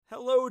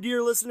Hello,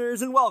 dear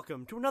listeners, and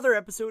welcome to another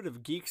episode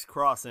of Geeks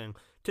Crossing.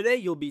 Today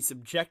you'll be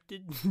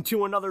subjected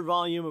to another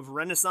volume of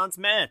Renaissance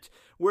Matt,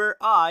 where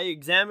I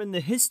examine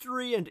the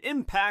history and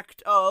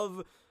impact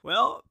of,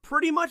 well,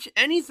 pretty much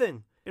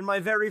anything. In my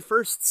very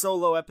first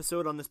solo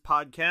episode on this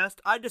podcast,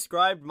 I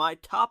described my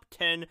top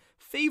 10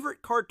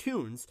 favorite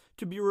cartoons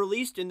to be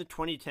released in the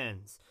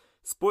 2010s.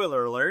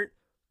 Spoiler alert,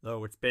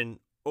 though it's been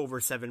over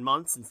 7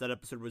 months since that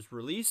episode was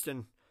released,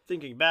 and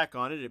thinking back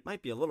on it, it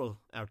might be a little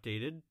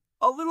outdated.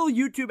 A little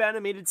YouTube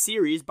animated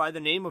series by the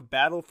name of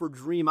Battle for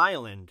Dream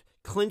Island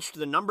clinched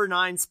the number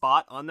 9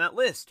 spot on that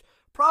list,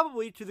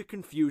 probably to the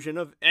confusion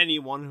of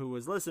anyone who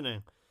was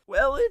listening.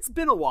 Well, it's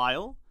been a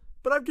while,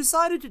 but I've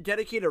decided to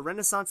dedicate a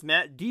Renaissance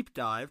Matt deep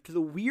dive to the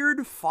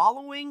weird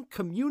following,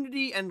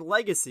 community, and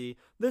legacy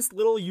this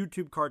little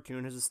YouTube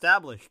cartoon has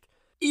established.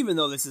 Even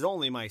though this is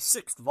only my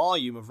 6th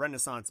volume of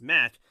Renaissance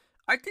Matt,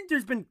 I think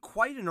there's been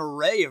quite an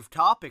array of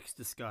topics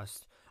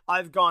discussed.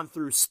 I've gone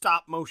through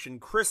stop-motion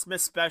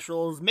Christmas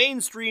specials,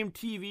 mainstream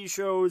TV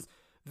shows,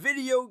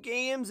 video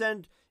games,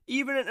 and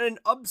even an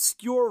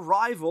obscure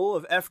rival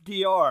of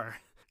FDR.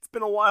 It's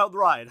been a wild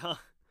ride, huh?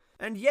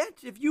 And yet,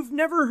 if you've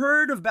never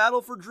heard of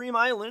Battle for Dream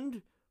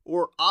Island,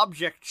 or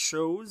object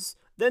shows,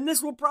 then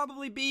this will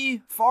probably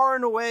be, far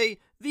and away,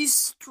 the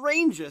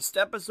strangest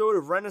episode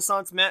of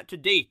Renaissance Matt to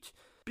date.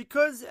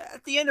 Because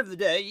at the end of the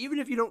day, even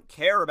if you don't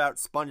care about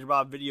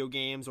SpongeBob video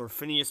games or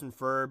Phineas and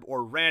Ferb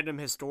or random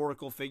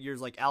historical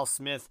figures like Al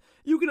Smith,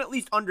 you can at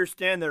least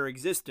understand their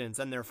existence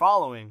and their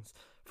followings.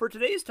 For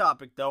today's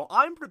topic, though,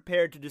 I'm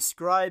prepared to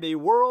describe a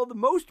world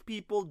most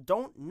people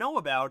don't know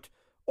about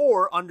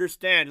or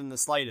understand in the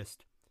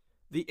slightest.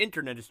 The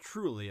internet is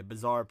truly a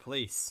bizarre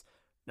place.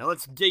 Now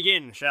let's dig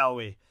in, shall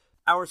we?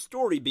 Our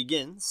story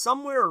begins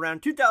somewhere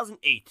around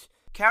 2008.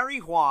 Carrie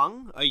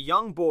Huang, a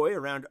young boy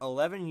around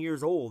 11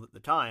 years old at the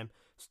time,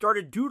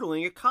 started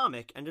doodling a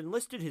comic and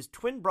enlisted his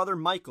twin brother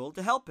Michael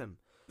to help him.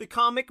 The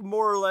comic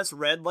more or less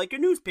read like a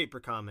newspaper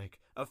comic,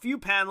 a few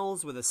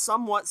panels with a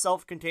somewhat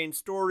self-contained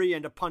story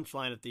and a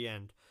punchline at the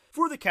end.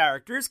 For the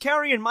characters,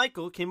 Carrie and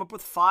Michael came up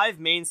with 5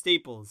 main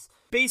staples,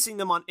 basing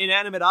them on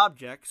inanimate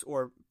objects,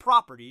 or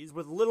properties,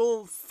 with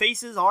little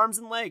faces, arms,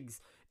 and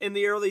legs. In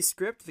the early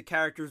script, the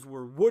characters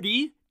were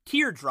Woody,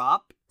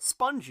 Teardrop,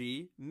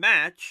 Spongy,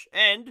 Match,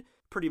 and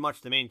pretty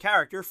much the main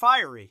character,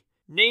 Fiery.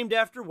 Named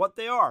after what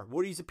they are.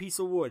 Woody's a piece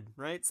of wood,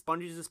 right?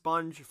 Spongy's a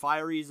sponge,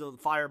 Fiery's a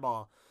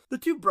fireball. The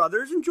two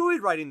brothers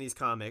enjoyed writing these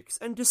comics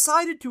and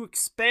decided to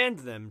expand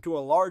them to a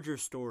larger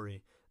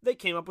story. They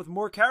came up with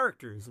more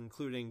characters,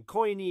 including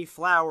Coiny,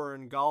 Flower,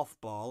 and Golf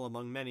Ball,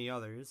 among many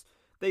others.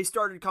 They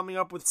started coming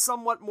up with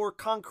somewhat more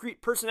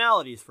concrete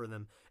personalities for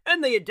them,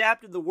 and they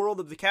adapted the world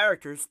of the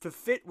characters to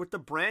fit with the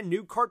brand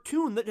new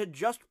cartoon that had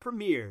just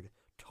premiered,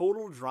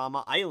 Total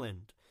Drama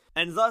Island.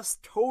 And thus,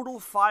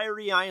 Total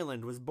Fiery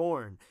Island was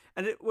born,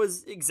 and it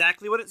was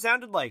exactly what it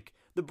sounded like.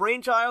 The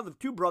brainchild of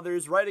two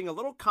brothers writing a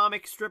little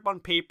comic strip on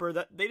paper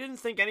that they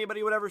didn't think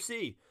anybody would ever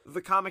see. The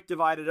comic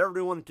divided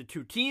everyone into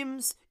 2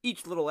 teams,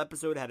 each little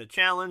episode had a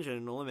challenge and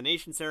an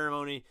elimination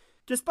ceremony.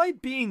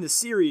 Despite being the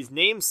series'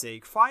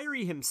 namesake,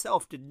 Fiery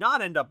himself did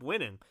not end up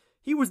winning.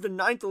 He was the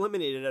 9th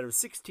eliminated out of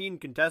 16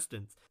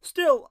 contestants.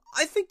 Still,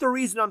 I think the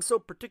reason I'm so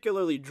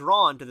particularly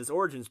drawn to this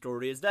origin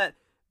story is that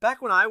back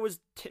when I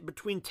was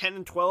between 10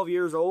 and 12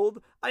 years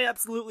old, I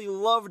absolutely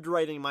loved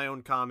writing my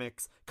own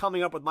comics,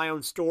 coming up with my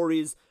own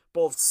stories,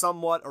 both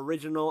somewhat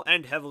original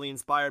and heavily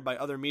inspired by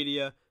other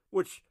media,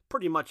 which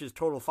pretty much is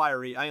Total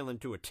Fiery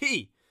Island to a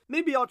T.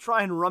 Maybe I'll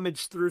try and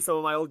rummage through some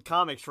of my old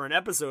comics for an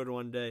episode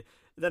one day.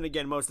 Then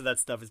again, most of that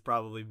stuff is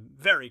probably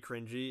very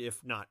cringy,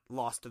 if not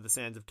lost to the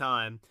sands of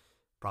time.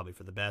 Probably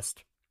for the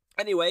best.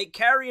 Anyway,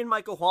 Carrie and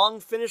Michael Huang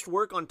finished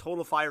work on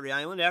Total Fiery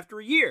Island after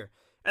a year,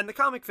 and the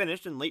comic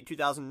finished in late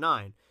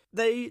 2009.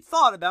 They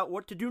thought about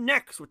what to do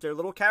next with their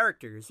little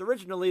characters.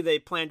 Originally, they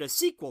planned a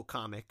sequel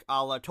comic,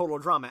 a la Total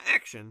Drama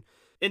Action,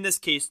 in this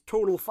case,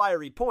 Total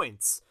Fiery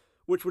Points,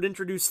 which would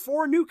introduce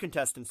 4 new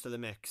contestants to the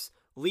mix,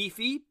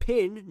 Leafy,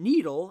 Pin,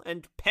 Needle,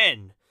 and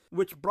Pen,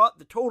 which brought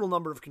the total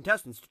number of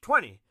contestants to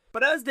 20.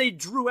 But as they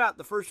drew out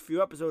the first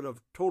few episodes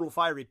of Total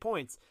Fiery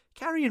Points,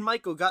 Carrie and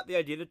Michael got the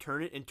idea to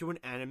turn it into an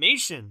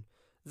animation.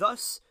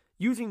 Thus,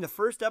 using the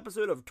first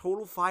episode of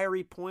Total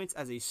Fiery Points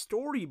as a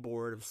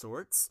storyboard of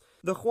sorts,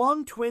 the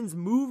Huang twins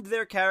moved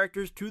their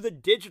characters to the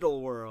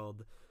digital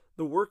world.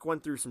 The work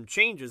went through some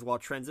changes while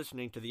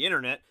transitioning to the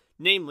internet,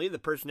 namely the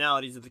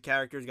personalities of the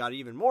characters got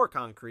even more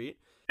concrete,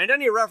 and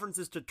any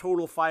references to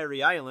Total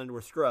Fiery Island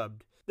were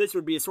scrubbed. This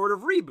would be a sort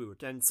of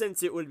reboot, and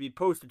since it would be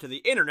posted to the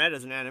internet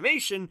as an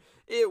animation,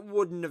 it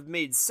wouldn't have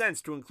made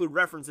sense to include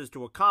references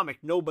to a comic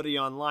nobody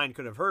online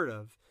could have heard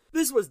of.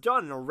 This was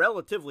done in a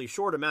relatively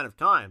short amount of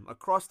time,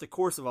 across the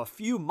course of a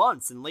few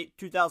months in late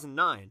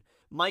 2009.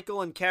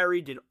 Michael and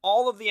Carrie did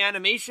all of the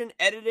animation,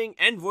 editing,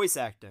 and voice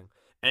acting.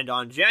 And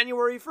on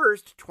January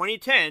 1st,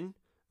 2010,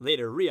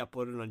 later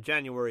re-uploaded on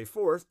January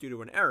 4th due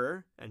to an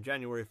error, and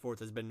January 4th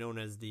has been known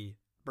as the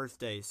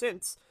birthday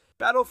since,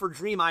 Battle for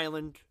Dream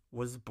Island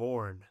was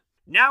born.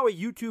 Now a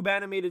YouTube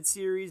animated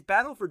series,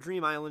 Battle for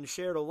Dream Island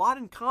shared a lot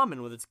in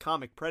common with its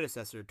comic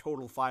predecessor,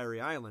 Total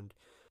Fiery Island.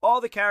 All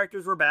the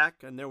characters were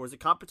back, and there was a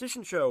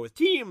competition show with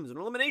teams and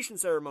elimination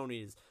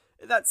ceremonies.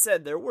 That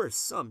said, there were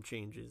some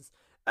changes.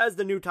 As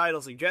the new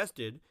title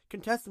suggested,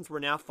 contestants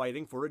were now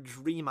fighting for a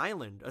Dream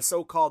Island, a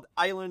so-called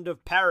Island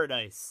of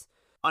Paradise.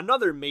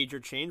 Another major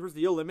change was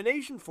the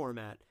elimination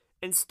format.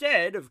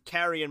 Instead of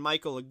Carrie and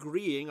Michael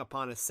agreeing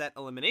upon a set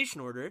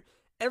elimination order,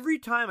 every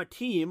time a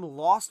team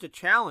lost a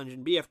challenge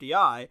in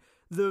BFDI,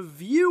 the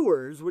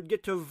viewers would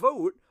get to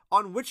vote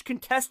on which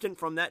contestant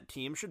from that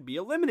team should be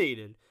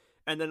eliminated.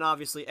 And then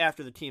obviously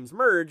after the teams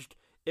merged,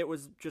 it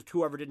was just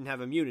whoever didn't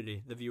have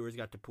immunity the viewers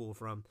got to pull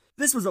from.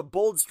 This was a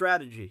bold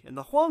strategy, and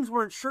the Huangs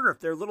weren't sure if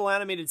their little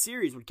animated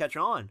series would catch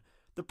on.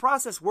 The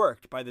process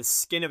worked by the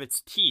skin of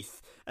its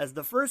teeth, as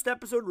the first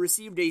episode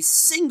received a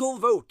single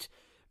vote,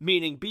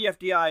 meaning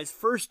BFDI's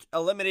first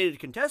eliminated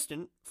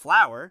contestant,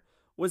 Flower,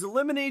 was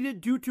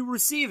eliminated due to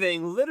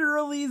receiving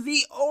literally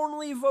the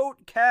only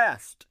vote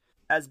cast.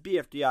 As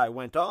BFDI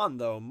went on,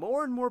 though,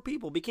 more and more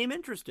people became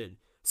interested.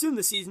 Soon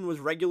the season was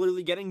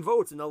regularly getting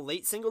votes in the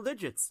late single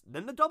digits,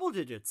 then the double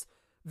digits.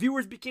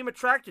 Viewers became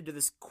attracted to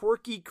this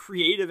quirky,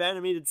 creative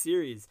animated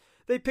series.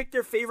 They picked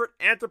their favorite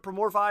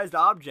anthropomorphized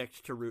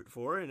object to root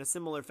for, in a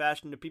similar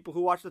fashion to people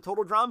who watch the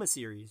Total Drama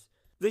series.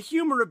 The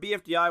humor of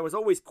BFDI was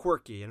always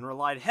quirky and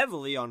relied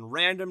heavily on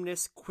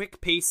randomness,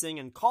 quick pacing,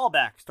 and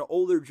callbacks to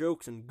older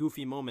jokes and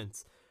goofy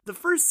moments. The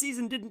first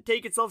season didn't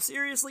take itself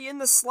seriously in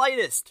the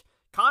slightest.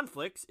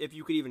 Conflicts, if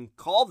you could even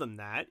call them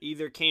that,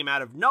 either came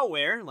out of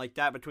nowhere, like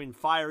that between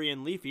Fiery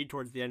and Leafy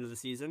towards the end of the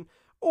season,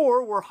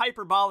 or were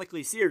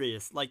hyperbolically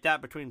serious, like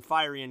that between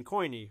Fiery and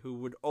Coiny, who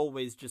would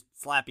always just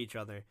slap each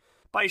other.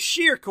 By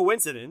sheer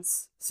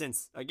coincidence,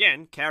 since,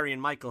 again, Carrie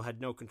and Michael had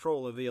no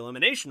control of the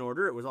elimination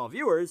order, it was all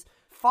viewers,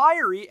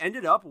 Fiery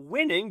ended up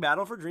winning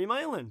Battle for Dream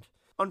Island.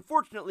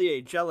 Unfortunately,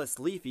 a jealous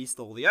Leafy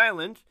stole the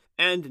island,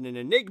 and in an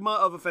enigma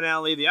of a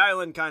finale, the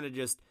island kinda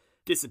just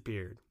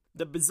disappeared.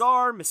 The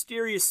bizarre,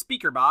 mysterious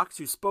speaker box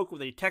who spoke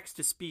with a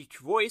text-to-speech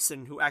voice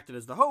and who acted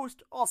as the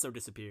host also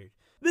disappeared.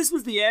 This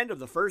was the end of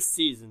the first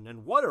season,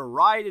 and what a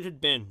ride it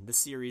had been. The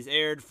series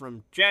aired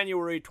from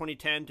January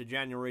 2010 to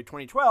January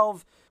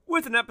 2012,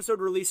 with an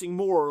episode releasing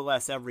more or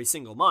less every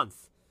single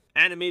month.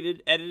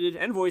 Animated, edited,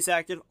 and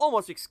voice-acted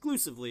almost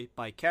exclusively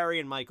by Carrie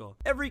and Michael.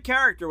 Every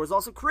character was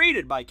also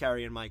created by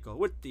Carrie and Michael,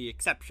 with the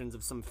exceptions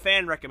of some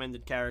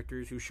fan-recommended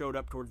characters who showed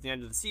up towards the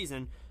end of the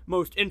season,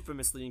 most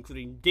infamously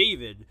including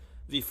David,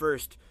 the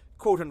first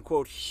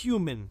quote-unquote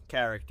human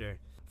character.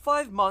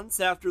 5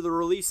 months after the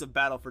release of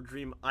Battle for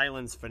Dream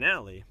Island's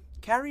finale,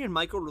 Carrie and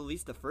Michael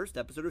released the first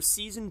episode of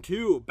Season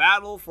 2,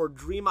 Battle for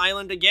Dream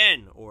Island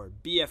Again, or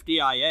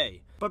BFDIA.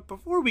 But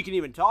before we can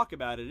even talk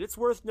about it, it's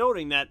worth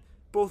noting that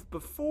both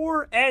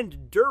before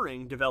and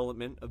during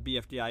development of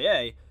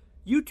BFDIA,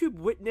 YouTube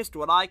witnessed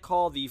what I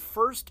call the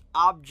first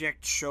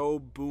object show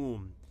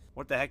boom.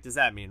 What the heck does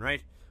that mean,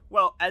 right?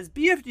 Well, as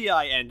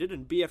BFDI ended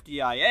and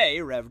BFDIA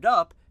revved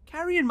up,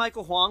 Carrie and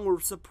Michael Huang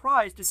were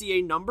surprised to see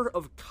a number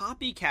of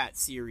copycat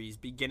series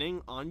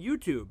beginning on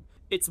YouTube.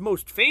 Its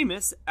most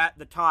famous, at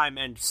the time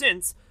and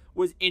since,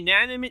 was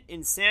Inanimate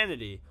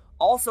Insanity,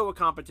 also a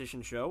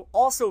competition show,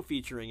 also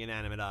featuring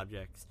inanimate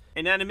objects.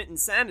 Inanimate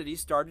Insanity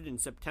started in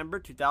September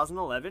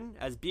 2011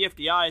 as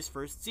BFDI's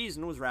first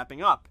season was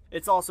wrapping up.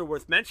 It's also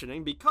worth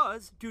mentioning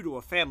because, due to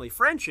a family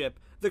friendship,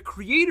 the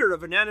creator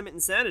of Inanimate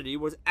Insanity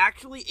was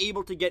actually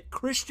able to get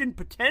Christian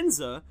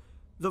Potenza,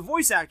 the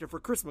voice actor for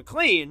Chris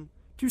McClane,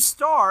 to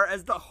star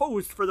as the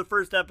host for the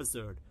first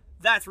episode.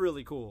 That's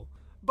really cool.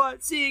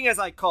 But seeing as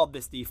I called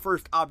this the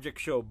first object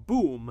show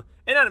boom,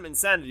 Inanimate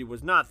Insanity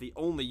was not the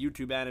only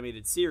YouTube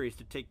animated series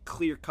to take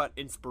clear-cut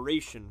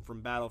inspiration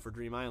from Battle for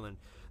Dream Island.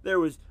 There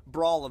was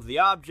Brawl of the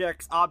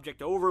Objects,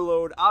 Object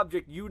Overload,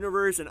 Object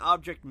Universe, and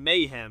Object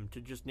Mayhem,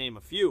 to just name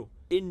a few.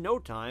 In no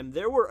time,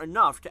 there were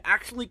enough to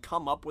actually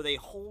come up with a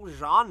whole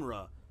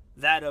genre,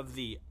 that of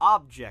the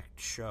object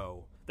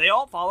show. They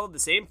all followed the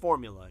same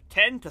formula,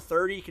 10 to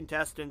 30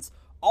 contestants,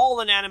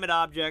 all inanimate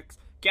objects,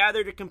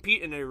 gather to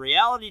compete in a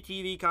reality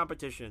TV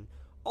competition.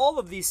 All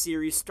of these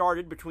series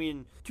started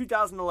between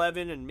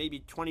 2011 and maybe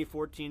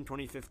 2014,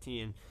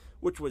 2015,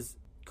 which was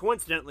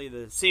coincidentally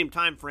the same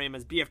time frame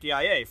as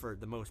BFDIA for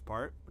the most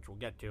part, which we'll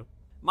get to.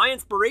 My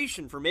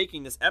inspiration for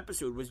making this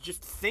episode was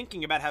just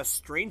thinking about how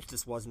strange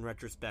this was in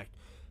retrospect.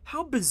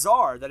 How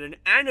bizarre that an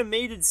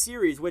animated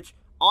series, which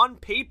on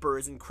paper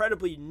is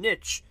incredibly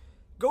niche,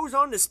 goes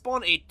on to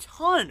spawn a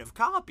ton of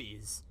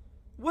copies.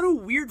 What a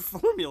weird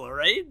formula,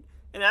 right?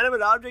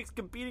 Inanimate objects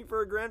competing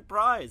for a grand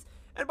prize.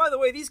 And by the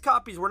way, these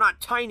copies were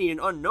not tiny and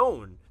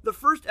unknown. The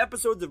first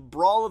episodes of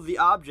Brawl of the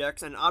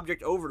Objects and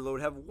Object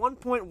Overload have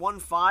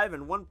 1.15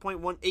 and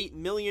 1.18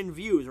 million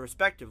views,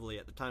 respectively,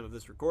 at the time of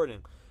this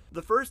recording.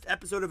 The first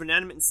episode of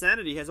Inanimate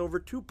Insanity has over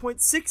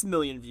 2.6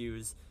 million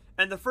views,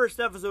 and the first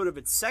episode of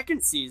its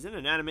second season,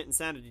 Inanimate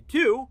Insanity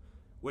 2,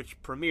 which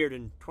premiered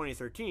in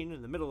 2013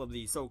 in the middle of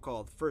the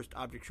so-called first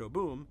object show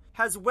boom,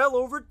 has well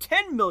over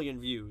 10 million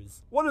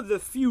views. One of the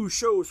few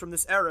shows from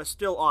this era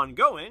still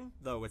ongoing,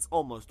 though it's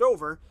almost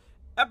over,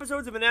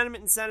 Episodes of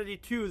Inanimate Insanity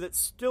 2 that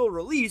still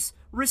release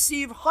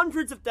receive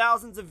hundreds of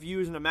thousands of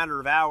views in a matter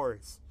of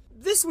hours.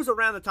 This was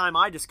around the time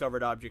I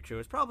discovered Object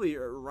Shows, probably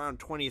around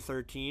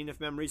 2013 if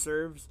memory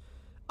serves.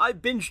 I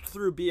binged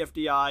through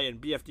BFDI and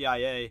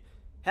BFDIA.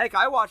 Heck,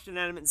 I watched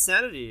Inanimate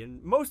Insanity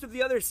and most of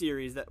the other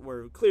series that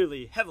were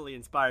clearly heavily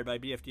inspired by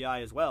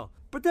BFDI as well.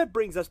 But that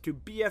brings us to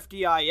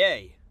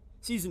BFDIA,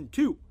 Season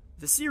 2.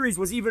 The series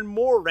was even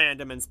more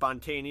random and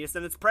spontaneous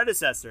than its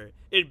predecessor.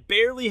 It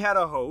barely had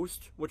a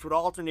host, which would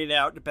alternate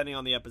out depending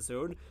on the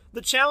episode.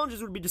 The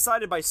challenges would be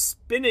decided by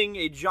spinning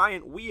a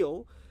giant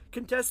wheel.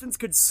 Contestants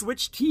could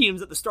switch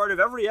teams at the start of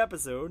every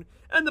episode,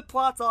 and the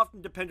plots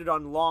often depended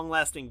on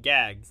long-lasting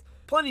gags.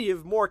 Plenty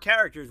of more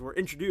characters were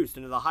introduced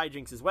into the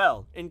hijinks as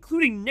well,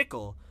 including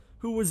Nickel,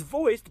 who was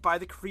voiced by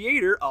the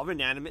creator of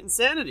Inanimate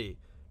Insanity.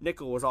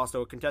 Nickel was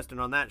also a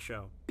contestant on that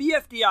show.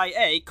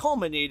 BFDIA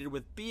culminated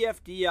with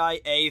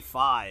BFDIA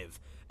 5,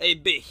 a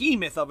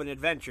behemoth of an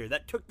adventure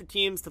that took the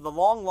teams to the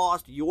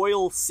long-lost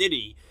Yoil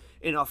City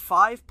in a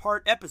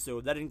 5-part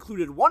episode that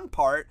included one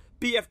part,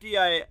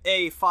 BFDIA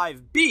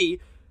 5B,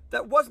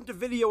 that wasn't a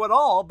video at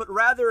all, but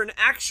rather an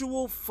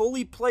actual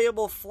fully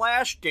playable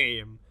Flash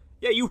game.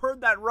 Yeah, you heard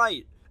that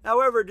right.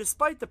 However,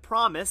 despite the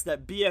promise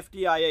that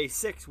BFDIA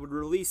 6 would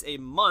release a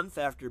month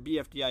after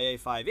BFDIA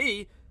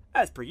 5E,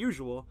 as per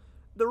usual,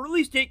 the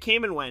release date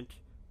came and went,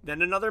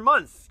 then another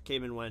month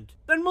came and went,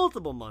 then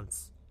multiple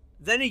months,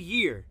 then a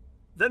year,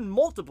 then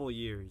multiple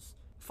years.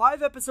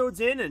 5 episodes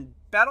in, and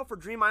Battle for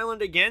Dream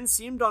Island again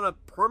seemed on a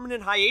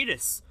permanent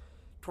hiatus.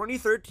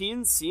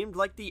 2013 seemed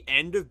like the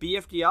end of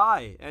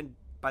BFDI, and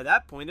by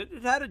that point it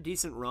had a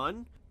decent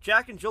run.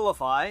 Jack and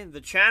Jillify, the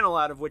channel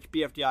out of which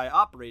BFDI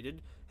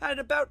operated, had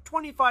about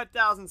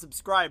 25,000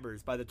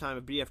 subscribers by the time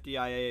of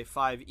BFDIA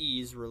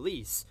 5E's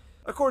release,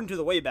 according to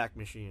the Wayback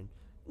Machine.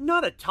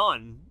 Not a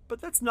ton, but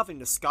that's nothing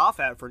to scoff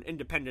at for an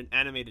independent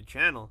animated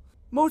channel.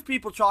 Most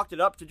people chalked it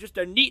up to just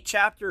a neat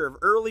chapter of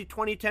early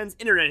 2010s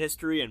internet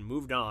history and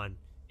moved on.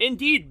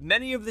 Indeed,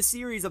 many of the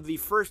series of the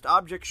first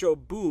Object Show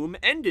boom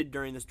ended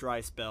during this dry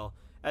spell,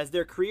 as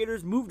their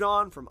creators moved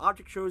on from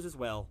Object Shows as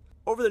well.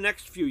 Over the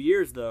next few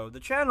years, though,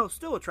 the channel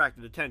still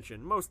attracted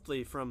attention,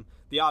 mostly from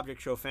the Object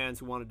Show fans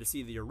who wanted to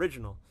see the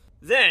original.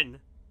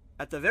 Then,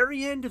 at the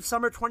very end of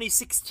summer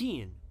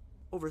 2016,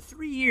 over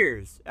 3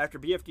 years after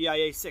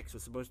BFDIA 6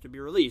 was supposed to be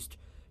released,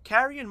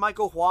 Carrie and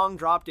Michael Huang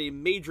dropped a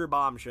major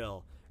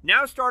bombshell.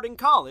 Now starting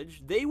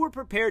college, they were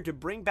prepared to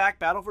bring back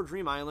Battle for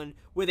Dream Island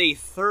with a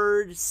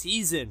 3rd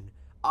season,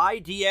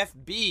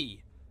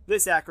 IDFB.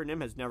 This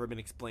acronym has never been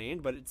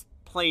explained, but it's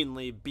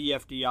plainly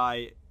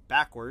BFDI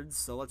backwards,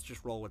 so let's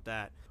just roll with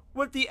that.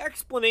 With the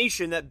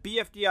explanation that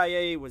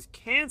BFDIA was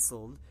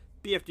cancelled,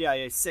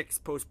 BFDIA 6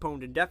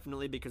 postponed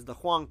indefinitely because the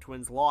Huang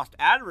twins lost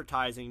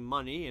advertising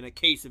money in a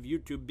case of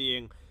YouTube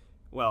being,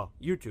 well,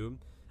 YouTube,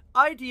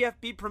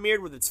 IDFB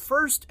premiered with its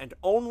first and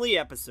only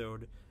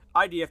episode.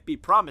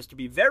 IDFB promised to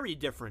be very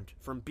different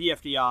from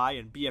BFDI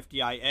and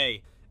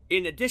BFDIA.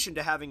 In addition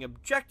to having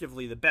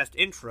objectively the best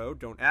intro,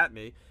 don't at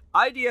me,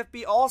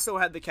 IDFB also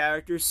had the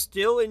characters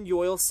still in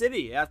Yoil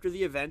City after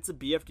the events of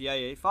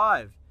BFDIA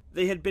 5.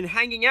 They had been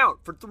hanging out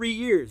for 3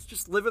 years,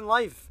 just living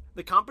life.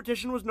 The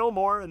competition was no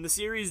more, and the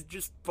series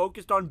just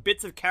focused on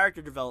bits of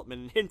character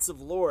development and hints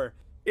of lore.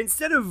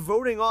 Instead of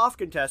voting off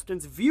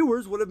contestants,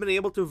 viewers would have been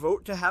able to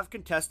vote to have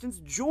contestants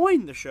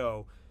join the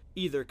show.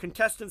 Either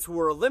contestants who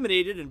were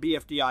eliminated in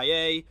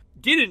BFDIA,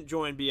 didn't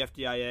join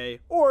BFDIA,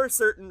 or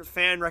certain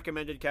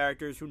fan-recommended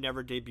characters who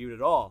never debuted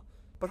at all.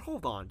 But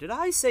hold on, did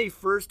I say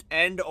first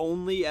and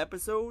only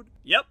episode?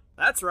 Yep,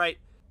 that's right.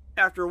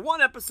 After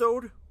one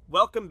episode,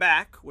 Welcome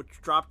Back,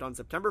 which dropped on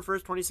September 1st,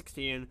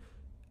 2016,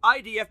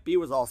 IDFB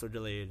was also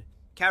delayed.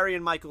 Carrie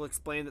and Michael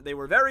explained that they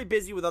were very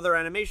busy with other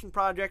animation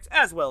projects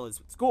as well as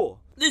with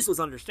school. This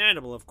was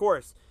understandable, of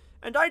course,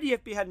 and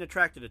IDFB hadn't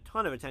attracted a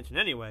ton of attention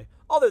anyway,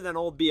 other than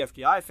old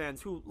BFDI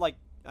fans who, like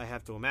I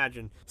have to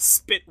imagine,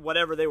 spit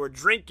whatever they were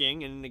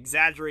drinking in an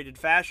exaggerated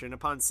fashion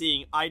upon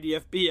seeing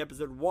IDFB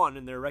Episode 1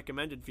 in their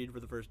recommended feed for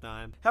the first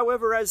time.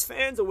 However, as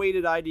fans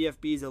awaited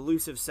IDFB's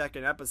elusive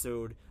second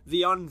episode,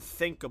 the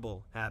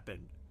unthinkable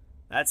happened.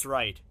 That's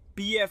right,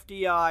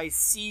 BFDI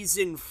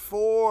Season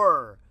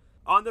 4!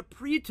 On the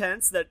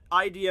pretense that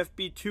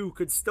IDFB 2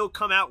 could still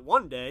come out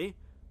one day,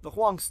 the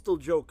Huangs still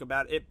joke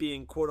about it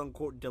being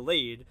quote-unquote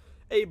delayed,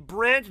 a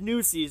brand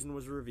new season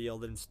was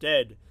revealed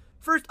instead.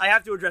 First, I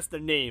have to address the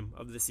name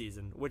of the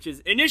season, which is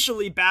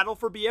initially Battle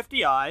for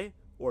BFDI,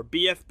 or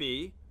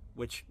BFB,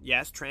 which,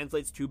 yes,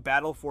 translates to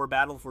Battle for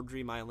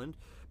Dream Island,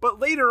 but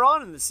later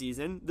on in the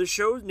season, the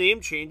show's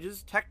name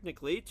changes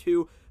technically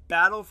to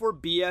Battle for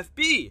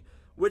BFB,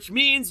 which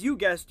means, you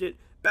guessed it,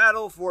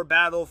 Battle for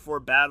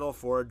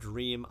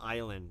Dream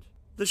Island.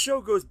 The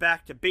show goes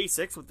back to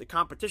basics with the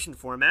competition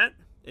format,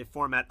 a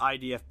format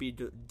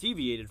IDFB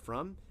deviated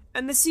from,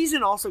 and the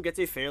season also gets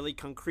a fairly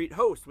concrete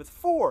host, with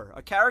 4,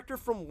 a character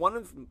from one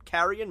of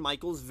Carrie and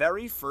Michael's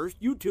very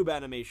first YouTube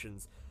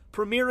animations,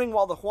 premiering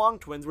while the Huang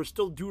twins were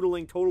still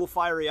doodling Total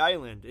Fiery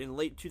Island in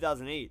late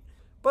 2008.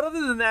 But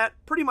other than that,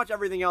 pretty much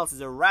everything else is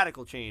a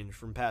radical change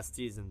from past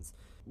seasons.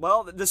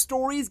 Well, the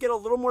stories get a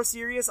little more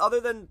serious other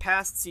than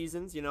past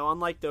seasons,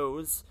 unlike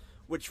those,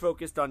 which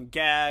focused on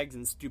gags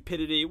and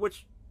stupidity,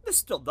 which this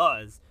still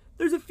does.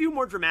 There's a few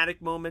more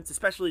dramatic moments,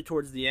 especially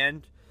towards the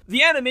end.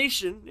 The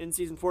animation in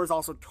Season 4 is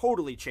also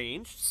totally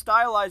changed,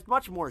 stylized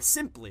much more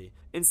simply.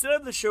 Instead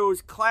of the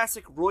show's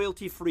classic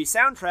royalty-free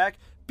soundtrack,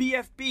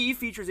 BFB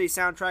features a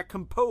soundtrack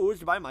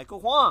composed by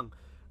Michael Huang.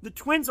 The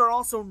twins are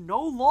also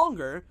no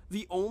longer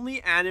the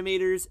only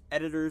animators,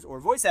 editors, or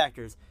voice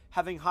actors,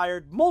 having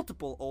hired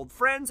multiple old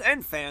friends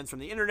and fans from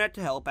the internet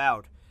to help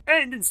out.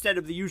 And instead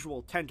of the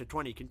usual 10 to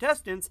 20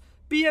 contestants,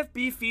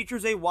 BFB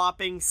features a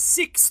whopping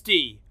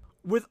 60.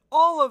 With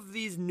all of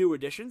these new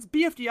additions,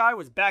 BFDI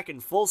was back in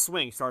full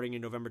swing starting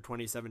in November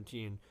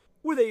 2017,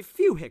 with a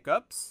few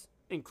hiccups,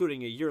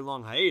 including a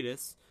year-long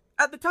hiatus.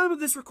 At the time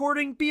of this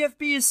recording,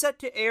 BFB is set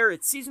to air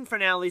its season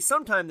finale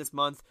sometime this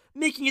month,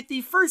 making it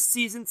the first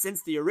season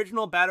since the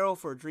original Battle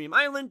for Dream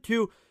Island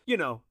to,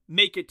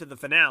 make it to the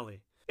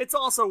finale. It's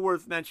also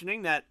worth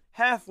mentioning that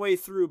halfway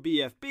through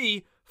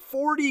BFB,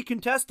 40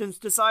 contestants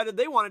decided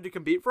they wanted to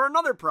compete for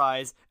another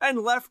prize and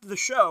left the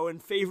show in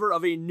favor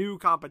of a new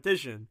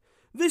competition.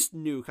 This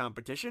new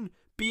competition,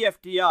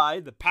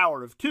 BFDI The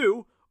Power of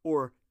Two,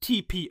 or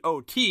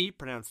TPOT,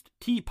 pronounced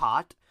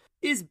Teapot,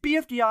 is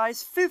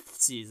BFDI's 5th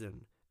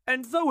season.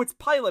 And though its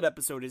pilot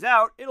episode is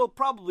out, it'll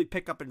probably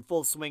pick up in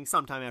full swing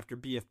sometime after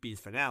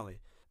BFB's finale.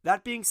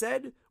 That being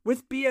said,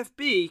 with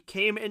BFB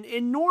came an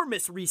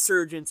enormous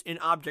resurgence in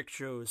object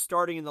shows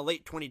starting in the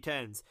late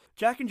 2010s.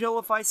 Jack and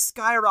Jillify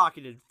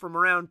skyrocketed from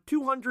around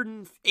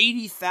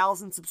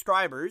 280,000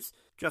 subscribers,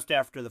 just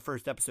after the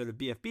first episode of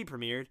BFB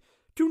premiered,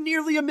 to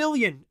nearly 1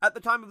 million at the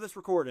time of this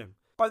recording.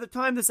 By the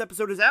time this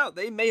episode is out,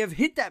 they may have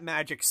hit that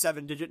magic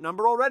 7-digit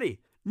number already.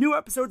 New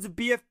episodes of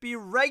BFB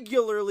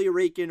regularly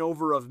rake in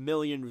over 1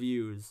 million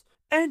views.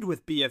 And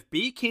with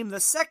BFB came the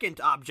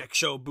second object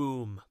show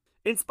boom.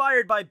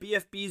 Inspired by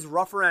BFB's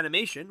rougher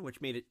animation, which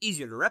made it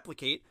easier to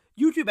replicate,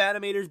 YouTube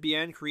animators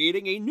began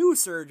creating a new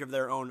surge of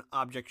their own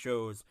object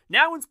shows,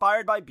 now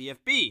inspired by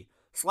BFB.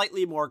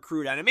 Slightly more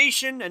crude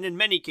animation, and in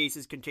many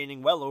cases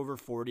containing well over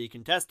 40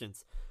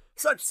 contestants.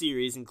 Such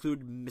series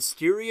include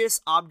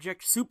Mysterious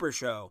Object Super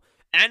Show,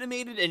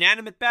 Animated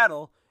Inanimate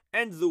Battle,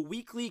 and The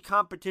Weekly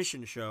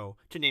Competition Show,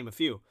 to name a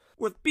few.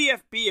 With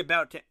BFB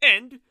about to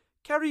end,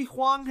 Cary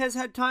Huang has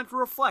had time to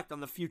reflect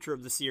on the future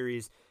of the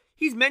series.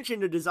 He's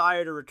mentioned a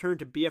desire to return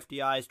to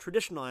BFDI's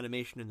traditional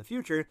animation in the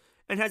future,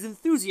 and has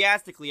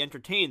enthusiastically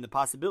entertained the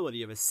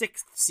possibility of a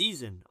 6th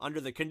season, under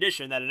the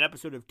condition that an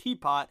episode of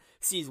Teapot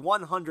sees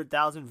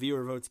 100,000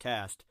 viewer votes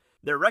cast.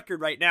 Their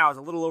record right now is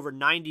a little over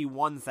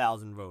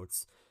 91,000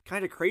 votes.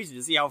 Kind of crazy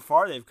to see how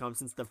far they've come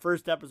since the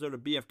first episode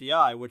of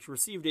BFDI, which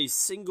received a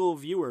single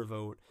viewer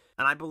vote.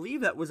 And I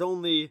believe there's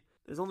only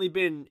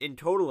been in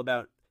total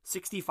about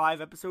 65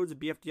 episodes of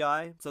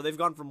BFDI, so they've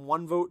gone from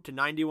 1 vote to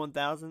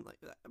 91,000.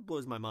 That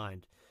blows my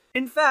mind.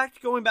 In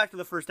fact, going back to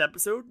the first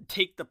episode,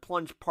 Take the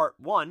Plunge Part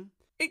 1,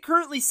 it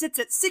currently sits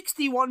at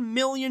 61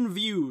 million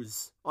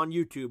views on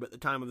YouTube at the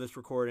time of this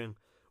recording,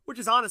 which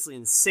is honestly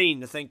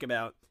insane to think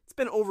about. It's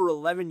been over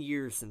 11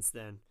 years since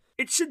then.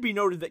 It should be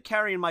noted that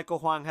Cary and Michael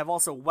Huang have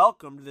also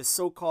welcomed this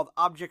so-called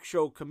object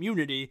show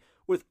community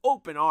with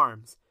open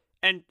arms,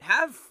 and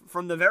have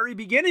from the very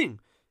beginning,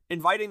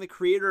 inviting the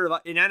creator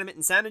of Inanimate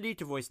Insanity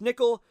to voice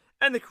Nickel,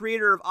 and the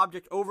creator of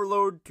Object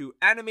Overload to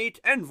animate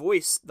and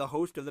voice the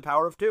host of The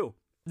Power of Two.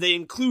 They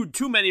include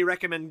too many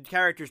recommended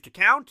characters to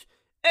count,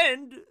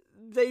 and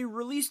they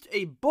released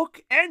a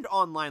book and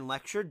online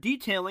lecture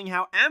detailing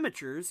how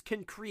amateurs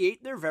can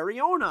create their very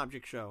own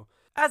object show.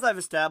 As I've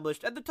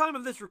established, at the time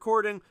of this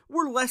recording,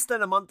 we're less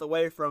than a month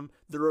away from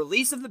the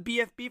release of the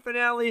BFB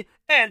finale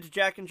and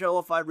Jack and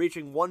Jillify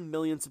reaching 1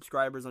 million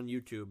subscribers on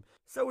YouTube.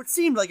 So it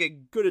seemed like as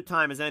good a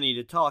time as any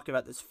to talk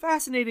about this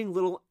fascinating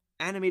little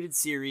animated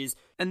series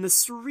and the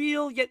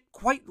surreal yet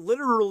quite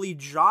literally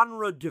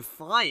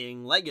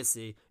genre-defying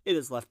legacy it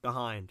has left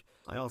behind.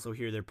 I also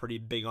hear they're pretty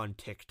big on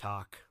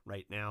TikTok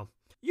right now.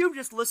 You've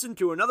just listened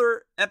to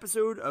another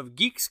episode of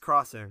Geeks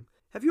Crossing.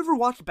 Have you ever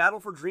watched Battle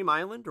for Dream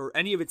Island or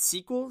any of its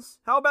sequels?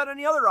 How about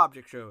any other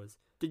object shows?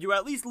 Did you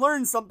at least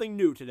learn something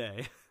new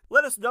today?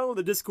 Let us know in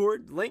the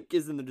Discord. Link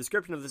is in the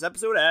description of this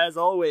episode as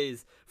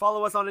always.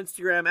 Follow us on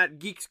Instagram at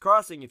Geeks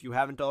Crossing if you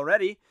haven't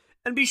already.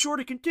 And be sure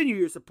to continue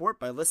your support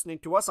by listening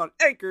to us on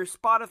Anchor,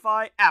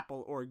 Spotify,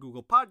 Apple or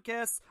Google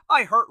Podcasts,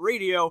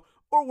 iHeartRadio,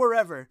 or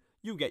wherever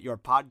you get your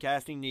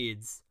podcasting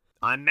needs.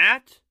 I'm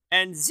Matt,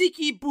 and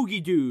Ziki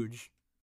Boogie Dooge.